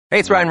Hey,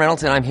 it's Ryan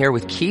Reynolds, and I'm here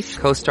with Keith,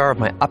 co-star of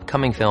my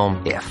upcoming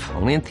film, If,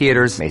 only in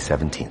theaters May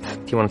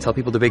 17th. Do you want to tell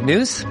people the big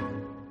news?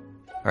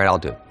 All right, I'll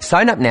do it.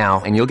 Sign up now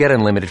and you'll get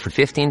unlimited for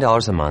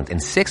 $15 a month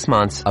and 6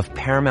 months of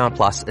Paramount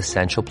Plus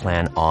Essential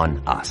Plan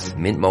on us.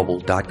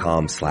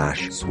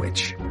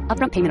 MintMobile.com/switch.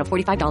 Upfront payment of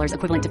 $45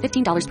 equivalent to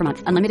 $15 per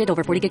month. Unlimited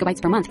over 40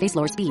 gigabytes per month. Face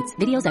lower speeds.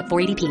 Videos at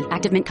 480p.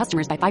 Active Mint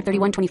customers by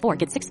 531.24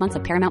 get 6 months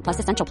of Paramount Plus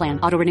Essential Plan.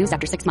 Auto renews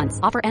after 6 months.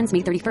 Offer ends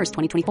May 31st,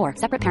 2024.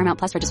 Separate Paramount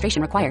Plus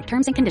registration required.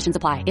 Terms and conditions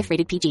apply if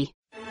rated PG.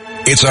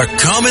 It's a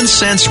common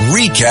sense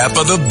recap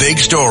of the big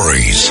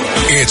stories.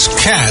 It's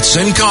Katz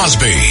and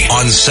Cosby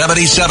on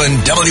 77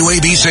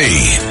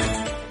 WABC.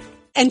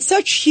 And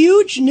such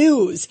huge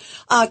news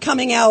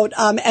coming out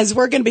as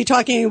we're going to be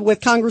talking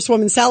with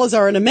Congresswoman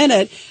Salazar in a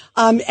minute.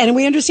 And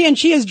we understand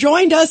she has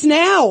joined us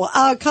now,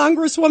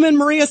 Congresswoman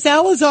Maria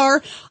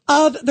Salazar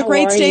of the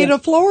great state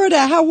of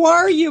Florida. How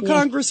are you,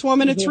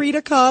 Congresswoman? It's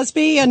Rita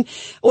Cosby. And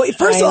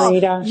first of all,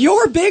 Rita,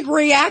 your big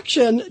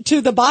reaction to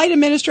the Biden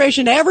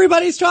administration,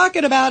 everybody's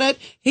talking about it.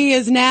 He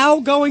is now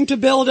going to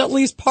build at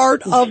least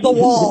part of the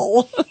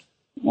wall.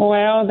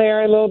 Well,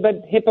 they're a little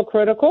bit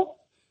hypocritical.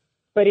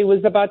 But it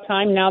was about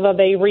time now that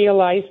they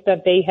realized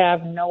that they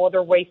have no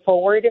other way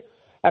forward.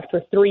 After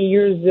 3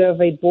 years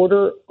of a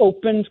border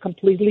opened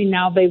completely,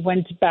 now they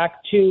went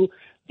back to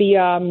the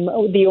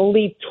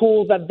only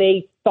tool that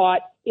they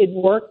thought it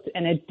worked,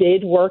 and it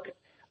did work.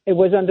 It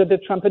was under the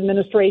Trump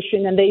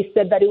administration, and they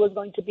said that it was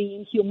going to be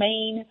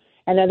inhumane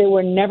and that they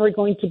were never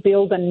going to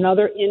build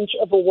another inch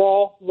of a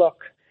wall.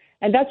 Look,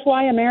 and that's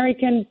why the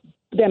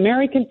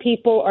American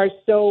people are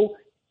so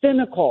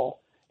cynical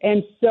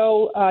and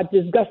so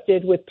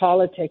disgusted with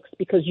politics,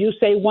 because you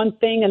say one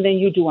thing and then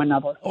you do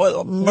another.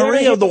 Well,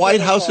 Maria, the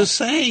White House is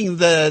saying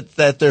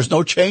that there's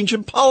no change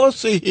in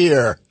policy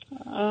here.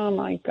 Oh,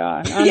 my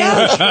God.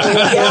 Yes,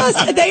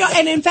 yes. They are,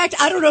 and in fact,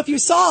 I don't know if you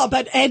saw,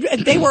 but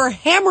they were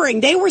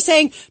hammering. They were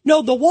saying,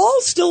 no, the wall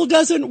still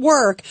doesn't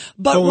work,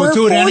 but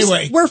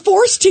we're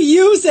forced to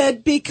use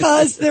it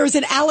because there's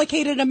an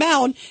allocated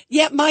amount.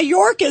 Yet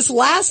Mayorkas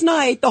last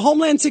night, the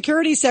Homeland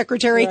Security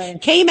Secretary,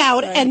 came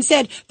out and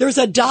said, there's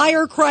a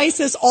dire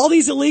crisis. All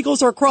these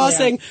illegals are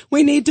crossing. Yeah.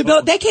 We need to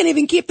build. They can't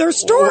even keep their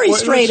story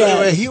straight.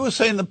 He was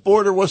saying the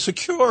border was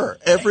secure.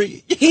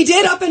 He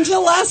did up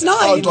until last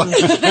night.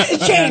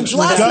 It changed.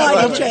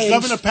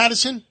 Governor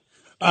Patterson?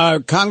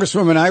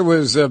 Congresswoman, I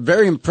was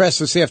very impressed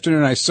this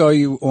afternoon. I saw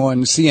you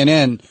on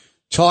CNN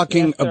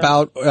talking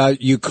about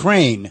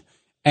Ukraine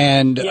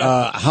and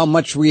how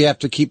much we have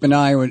to keep an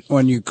eye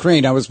on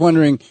Ukraine. I was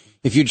wondering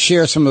if you'd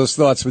share some of those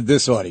thoughts with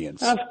this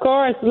audience. Of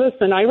course.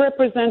 Listen, I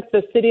represent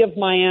the city of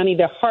Miami,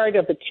 the heart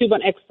of the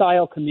Cuban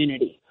exile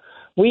community.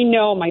 We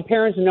know, my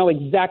parents know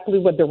exactly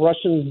what the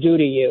Russians do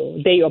to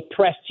you. They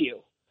oppress you.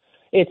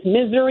 It's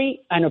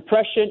misery and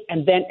oppression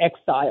and then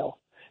exile.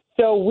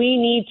 So we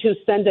need to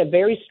send a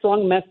very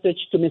strong message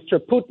to Mr.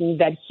 Putin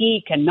that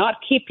he cannot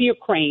keep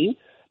Ukraine,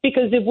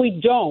 because if we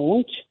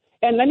don't,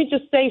 and let me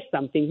just say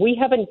something, we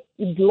haven't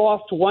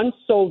lost one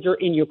soldier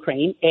in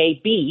Ukraine,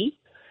 B,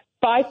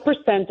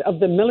 5% of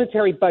the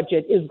military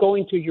budget is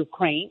going to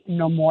Ukraine,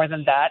 no more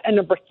than that. And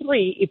number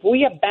 3, if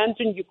we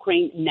abandon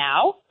Ukraine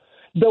now,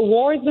 the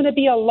war is going to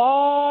be a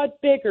lot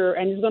bigger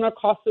and it's going to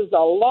cost us a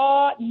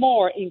lot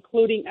more,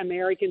 including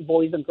American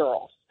boys and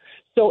girls.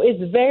 So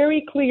it's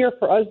very clear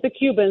for us, the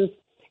Cubans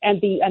and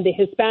the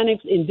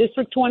Hispanics in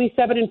District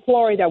 27 in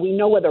Florida, we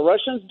know what the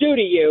Russians do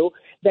to you,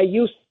 that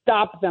you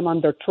stop them on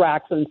their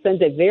tracks and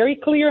send a very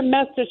clear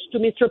message to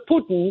Mr.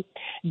 Putin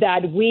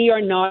that we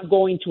are not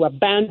going to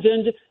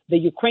abandon the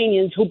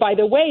Ukrainians, who, by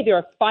the way, they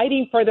are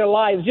fighting for their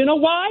lives. You know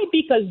why?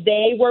 Because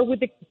they were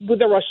with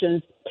the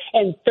Russians,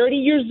 and 30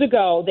 years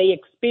ago they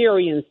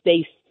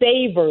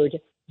savored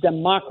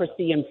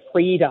democracy and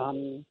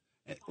freedom.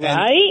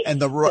 Right? And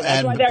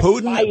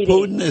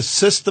Putin is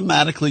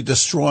systematically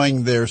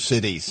destroying their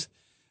cities.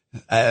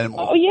 And,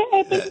 but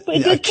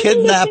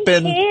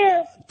kidnapping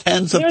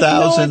tens of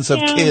thousands of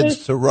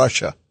kids to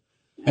Russia.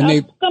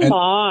 Come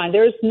on,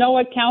 there's no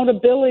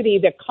accountability.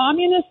 The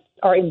communists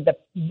are in the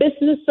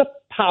business of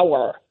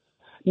power,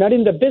 not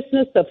in the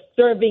business of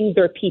serving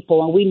their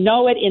people. And we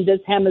know it in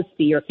this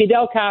hemisphere.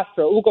 Fidel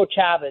Castro, Hugo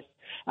Chavez,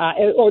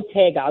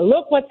 Ortega.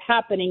 Look what's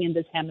happening in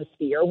this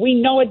hemisphere. We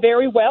know it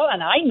very well,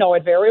 and I know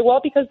it very well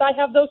because I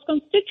have those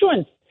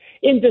constituents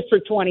in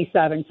District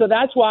 27. So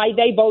that's why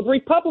they vote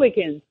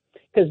Republicans,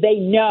 because they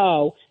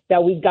know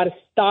that we've got to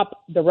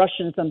stop the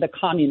Russians and the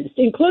communists,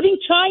 including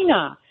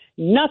China.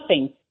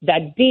 Nothing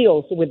that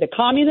deals with the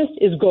communists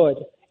is good.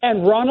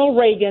 And Ronald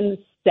Reagan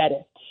said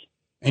it.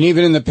 And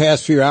even in the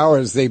past few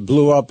hours, they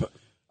blew up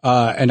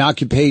an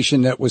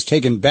occupation that was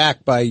taken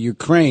back by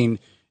Ukraine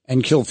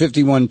and killed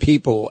 51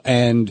 people.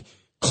 And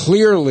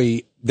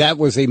clearly that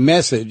was a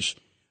message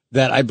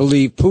that I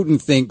believe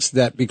Putin thinks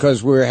that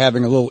because we're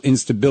having a little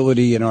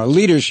instability in our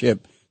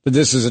leadership, that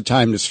this is a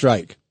time to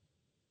strike.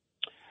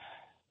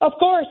 Of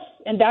course.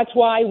 And that's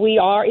why we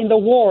are in the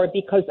war,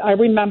 because I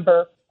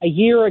remember a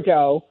year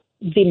ago,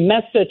 the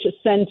message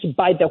sent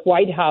by the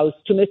White House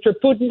to Mr.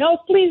 Putin, oh,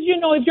 please,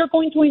 if you're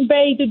going to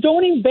invade,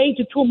 don't invade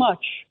too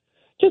much.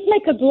 Just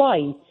make it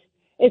light.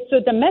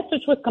 The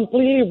message was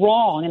completely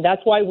wrong, and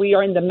that's why we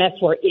are in the mess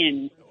we're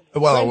in.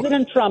 Well,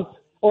 President Trump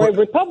or a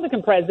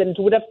Republican president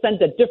would have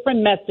sent a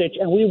different message,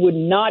 and we would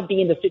not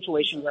be in the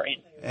situation we're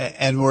in.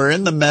 And we're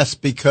in the mess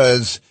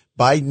because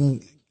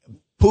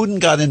Putin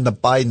got into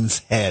Biden's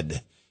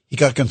head. He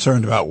got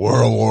concerned about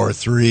World War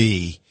III.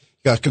 He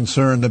got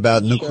concerned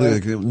about nuclear.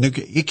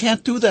 You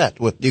can't do that.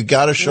 You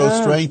got to show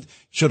strength.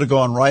 Should have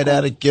gone right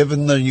at it,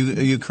 given the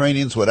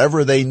Ukrainians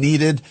whatever they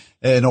needed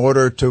in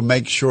order to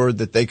make sure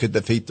that they could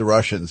defeat the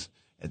Russians.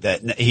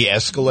 That he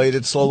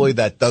escalated slowly.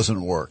 That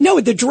doesn't work.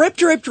 No, the drip.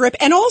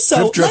 And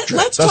also,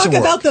 let's talk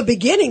about the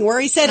beginning where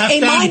he said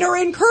a minor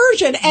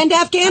incursion and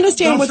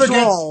Afghanistan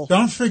withdrawal.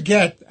 Don't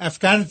forget,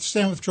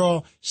 Afghanistan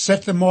withdrawal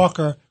set the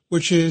marker,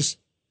 which is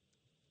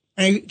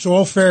it's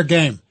all fair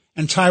game.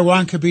 And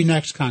Taiwan could be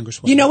next,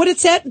 Congresswoman. You know what it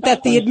said?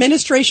 That the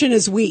administration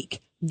is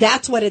weak.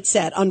 That's what it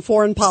said on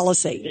foreign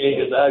policy.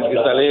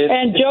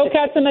 And Joe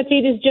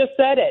Katsamatidis just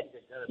said it.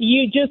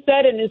 You just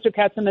said it, Mr.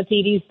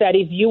 Katsamatidis, that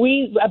if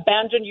we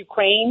abandon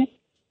Ukraine,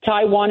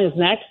 Taiwan is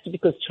next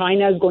because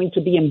China is going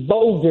to be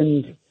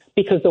emboldened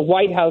because the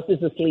White House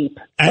is asleep.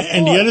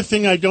 And the other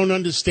thing I don't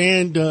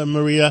understand,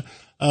 Maria,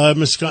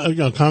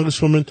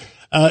 Congresswoman,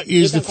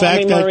 is the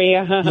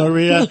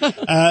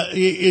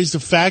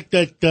fact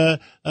that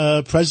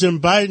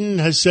President Biden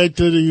has said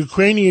to the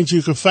Ukrainians,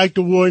 you can fight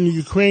the war in the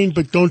Ukraine,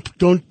 but don't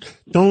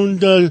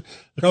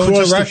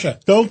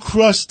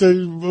cross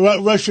the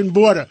Russian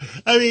border.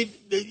 I mean,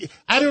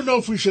 I don't know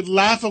if we should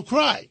laugh or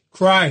cry.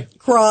 Cry.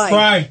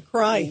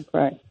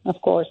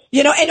 Of course.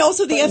 You know, and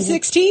also the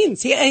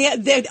F-16s.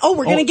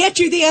 We're going to get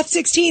you the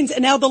F-16s.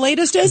 And now the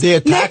latest is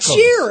next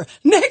year.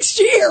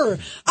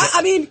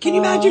 I mean, can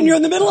you imagine you're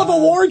in the middle of a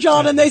war,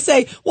 John, and they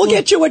say, we'll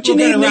get you what you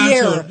need in a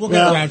year. We'll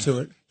get around to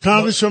it.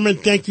 Congresswoman,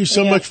 thank you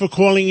so much for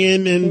calling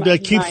in and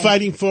keep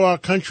fighting for our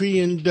country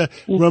and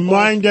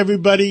remind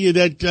everybody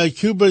that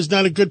Cuba is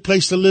not a good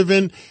place to live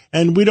in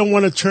and we don't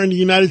want to turn the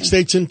United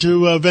States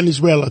into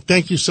Venezuela.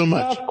 Thank you so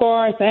much. Of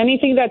course.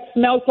 Anything that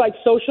smells like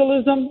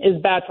socialism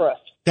is bad for us.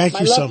 Thank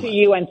you so much. My love to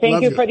you and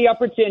thank you for the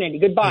opportunity.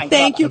 Goodbye.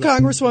 Thank you,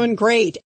 Congresswoman. Great.